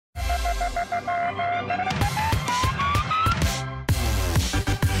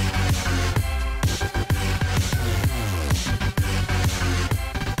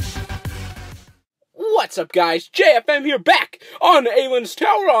What's up, guys? JFM here, back on Aelin's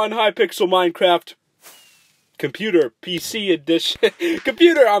Tower on Hypixel Minecraft computer PC edition.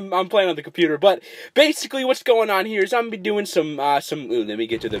 Computer, I'm playing on the computer, but basically what's going on here is I'm gonna be doing some let me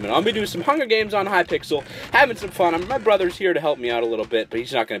get to them. I'll be doing some Hunger Games on Hypixel, having some fun. My brother's here to help me out a little bit, but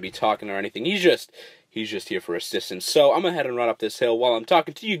he's not gonna be talking or anything. He's just here for assistance. So I'm gonna head and run up this hill while I'm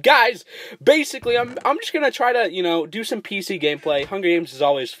talking to you guys. Basically, I'm just gonna try to, you know, do some PC gameplay. Hunger Games is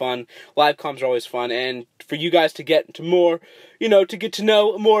always fun. Live comms are always fun, and for you guys to get to more, you know, to get to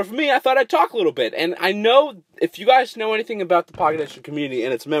know more of me, I thought I'd talk a little bit. And I know if you guys know anything about the Pocket Edition community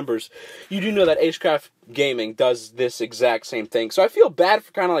and its members, you do know that AceCraftGaming does this exact same thing. So I feel bad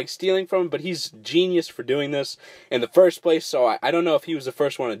for kind of like stealing from him, but he's genius for doing this in the first place. So I don't know if he was the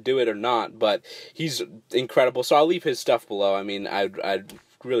first one to do it or not, but he's incredible. So I'll leave his stuff below. I mean, I'd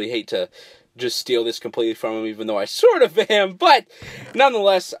really hate to just steal this completely from him, even though I sort of am. But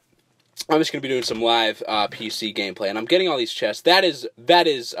nonetheless, I'm just going to be doing some live PC gameplay, and I'm getting all these chests. That is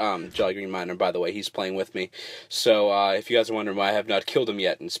Jolly Green Miner, by the way. He's playing with me. So if you guys are wondering why I have not killed him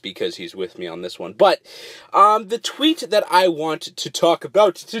yet, it's because he's with me on this one. But the tweet that I want to talk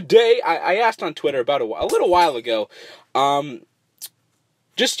about today, I asked on Twitter about a little while ago,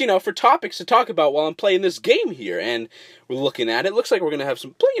 just, you know, for topics to talk about while I'm playing this game here, and we're looking at it. Looks like we're going to have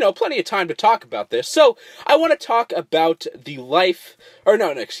some, you know, plenty of time to talk about this. So, I want to talk about the life, or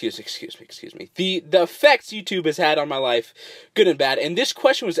no, excuse me, the effects YouTube has had on my life, good and bad, and this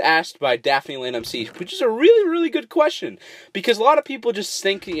question was asked by DaphneElaineMC, which is a really, really good question, because a lot of people just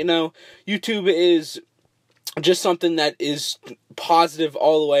think, you know, YouTube is just something that is positive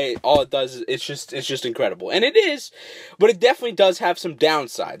all the way. All it does is it's just incredible, and it is, but it definitely does have some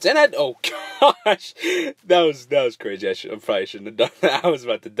downsides. And oh gosh, that was crazy. I probably shouldn't have done that. I was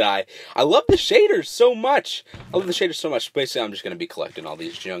about to die. I love the shaders so much. Basically, I'm just gonna be collecting all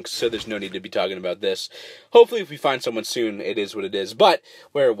these junks, so there's no need to be talking about this. Hopefully, if we find someone soon, it is what it is. But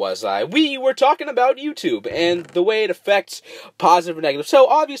where was I? We were talking about YouTube and the way it affects positive and negative. So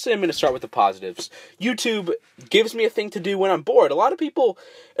obviously, I'm gonna start with the positives. YouTube gives me a thing to do when I'm bored. A lot of people,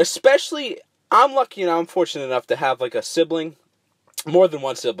 especially, I'm lucky, you know, I'm fortunate enough to have like a sibling, more than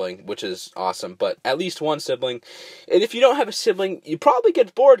one sibling, which is awesome, but at least one sibling. And if you don't have a sibling, you probably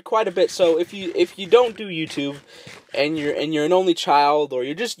get bored quite a bit. So if you don't do YouTube and you're an only child, or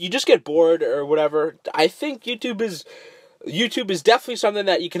you just get bored or whatever, I think YouTube is definitely something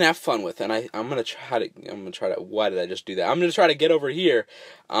that you can have fun with, and I'm gonna try to. Why did I just do that? I'm gonna try to get over here,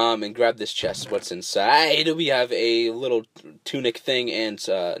 and grab this chest. What's inside? We have a little tunic thing and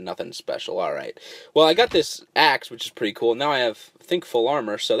nothing special. All right. Well, I got this axe, which is pretty cool. Now I have, I think, full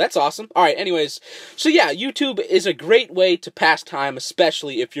armor, so that's awesome. All right. Anyways, so yeah, YouTube is a great way to pass time,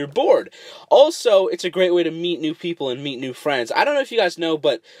 especially if you're bored. Also, it's a great way to meet new people and meet new friends. I don't know if you guys know,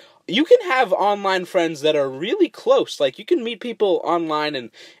 but you can have online friends that are really close. Like, you can meet people online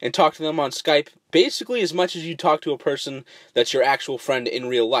and talk to them on Skype basically as much as you talk to a person that's your actual friend in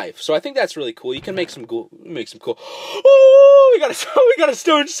real life. So I think that's really cool. You can make some cool. Oh, we got a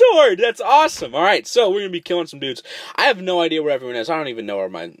stone sword. That's awesome. All right, so we're gonna be killing some dudes. I have no idea where everyone is. I don't even know where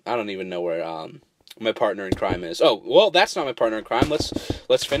my partner in crime is. Oh, well, that's not my partner in crime.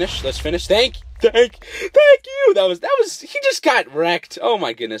 Let's finish. Thank you. That was he just got wrecked. Oh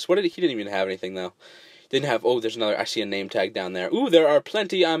my goodness. He didn't even have anything though. Didn't have, oh, there's another, I see a name tag down there. Ooh, there are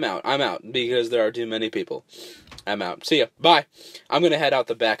plenty. I'm out because there are too many people. I'm out. See ya. Bye. I'm gonna head out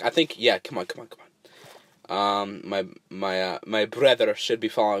the back. I think, yeah, come on. My brother should be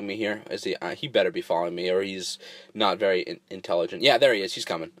following me here. He better be following me, or he's not very intelligent. Yeah, there he is. He's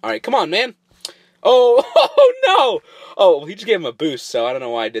coming. All right, come on, man. Oh no! Oh, he just gave him a boost, so I don't know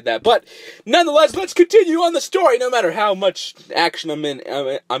why I did that. But nonetheless, let's continue on the story, no matter how much action I'm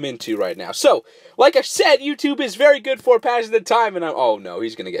into right now. So, like I said, YouTube is very good for passing the time, and oh no,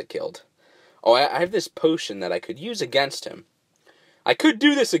 he's gonna get killed. Oh, I have this potion that I could use against him. I could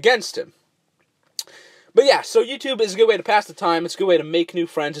do this against him. But yeah, so YouTube is a good way to pass the time. It's a good way to make new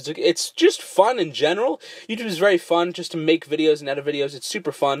friends. It's just fun in general. YouTube is very fun just to make videos and edit videos. It's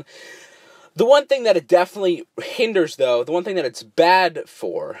super fun. The one thing that it definitely hinders, though, the one thing that it's bad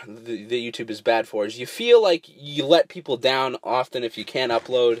for, the YouTube is bad for, is you feel like you let people down often if you can't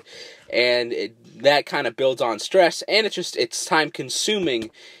upload, and that kind of builds on stress, and it's time-consuming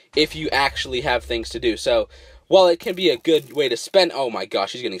if you actually have things to do. So, while it can be a good way to spend, oh my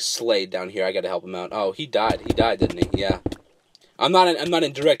gosh, he's getting slayed down here, I gotta help him out. Oh, he died, didn't he? Yeah. I'm not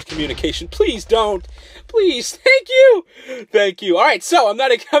in direct communication. Please don't. Please. Thank you. Thank you. All right. So I'm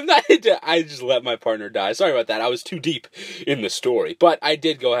not into, I just let my partner die. Sorry about that. I was too deep in the story, but I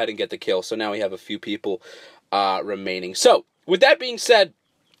did go ahead and get the kill. So now we have a few people remaining. So with that being said,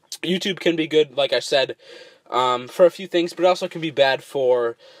 YouTube can be good, like I said, for a few things, but it also can be bad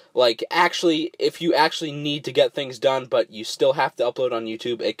for, like, actually, if you actually need to get things done, but you still have to upload on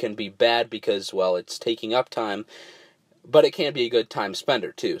YouTube, it can be bad because, well, it's taking up time, but it can be a good time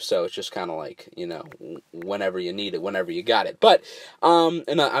spender, too, so it's just kind of like, you know, whenever you need it, whenever you got it, but,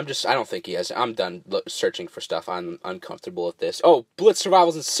 and I don't think he has, I'm done searching for stuff, I'm uncomfortable with this. Oh, Blitz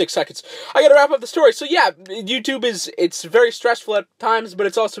survivals in 6 seconds. I gotta wrap up the story. So yeah, YouTube it's very stressful at times, but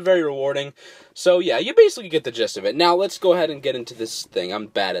it's also very rewarding. So yeah, you basically get the gist of it. Now let's go ahead and get into this thing. I'm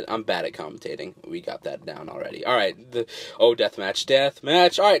bad at commentating. We got that down already. All right.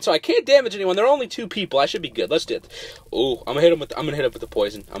 Deathmatch. All right. So I can't damage anyone. There are only 2 people. I should be good. Let's do it. Oh, I'm gonna hit him with the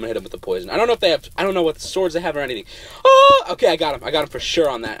poison. I don't know if they have. I don't know what swords they have or anything. Oh, okay. I got him. I got him for sure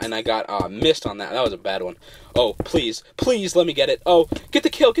on that, and I got missed on that. That was a bad one. Oh, please, let me get it. Oh, get the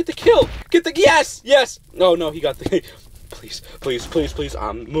kill. Yes. Oh no, he got the. Please. Oh,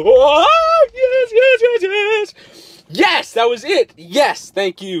 yes. Yes, that was it. Yes,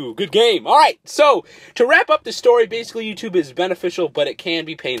 thank you. Good game. All right, so to wrap up the story, basically YouTube is beneficial, but it can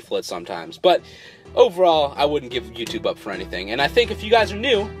be painful at sometimes. But overall, I wouldn't give YouTube up for anything. And I think if you guys are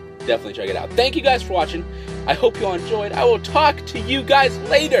new, definitely check it out. Thank you guys for watching. I hope you all enjoyed. I will talk to you guys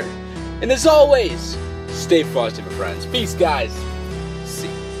later. And as always, stay frosty, my friends. Peace, guys.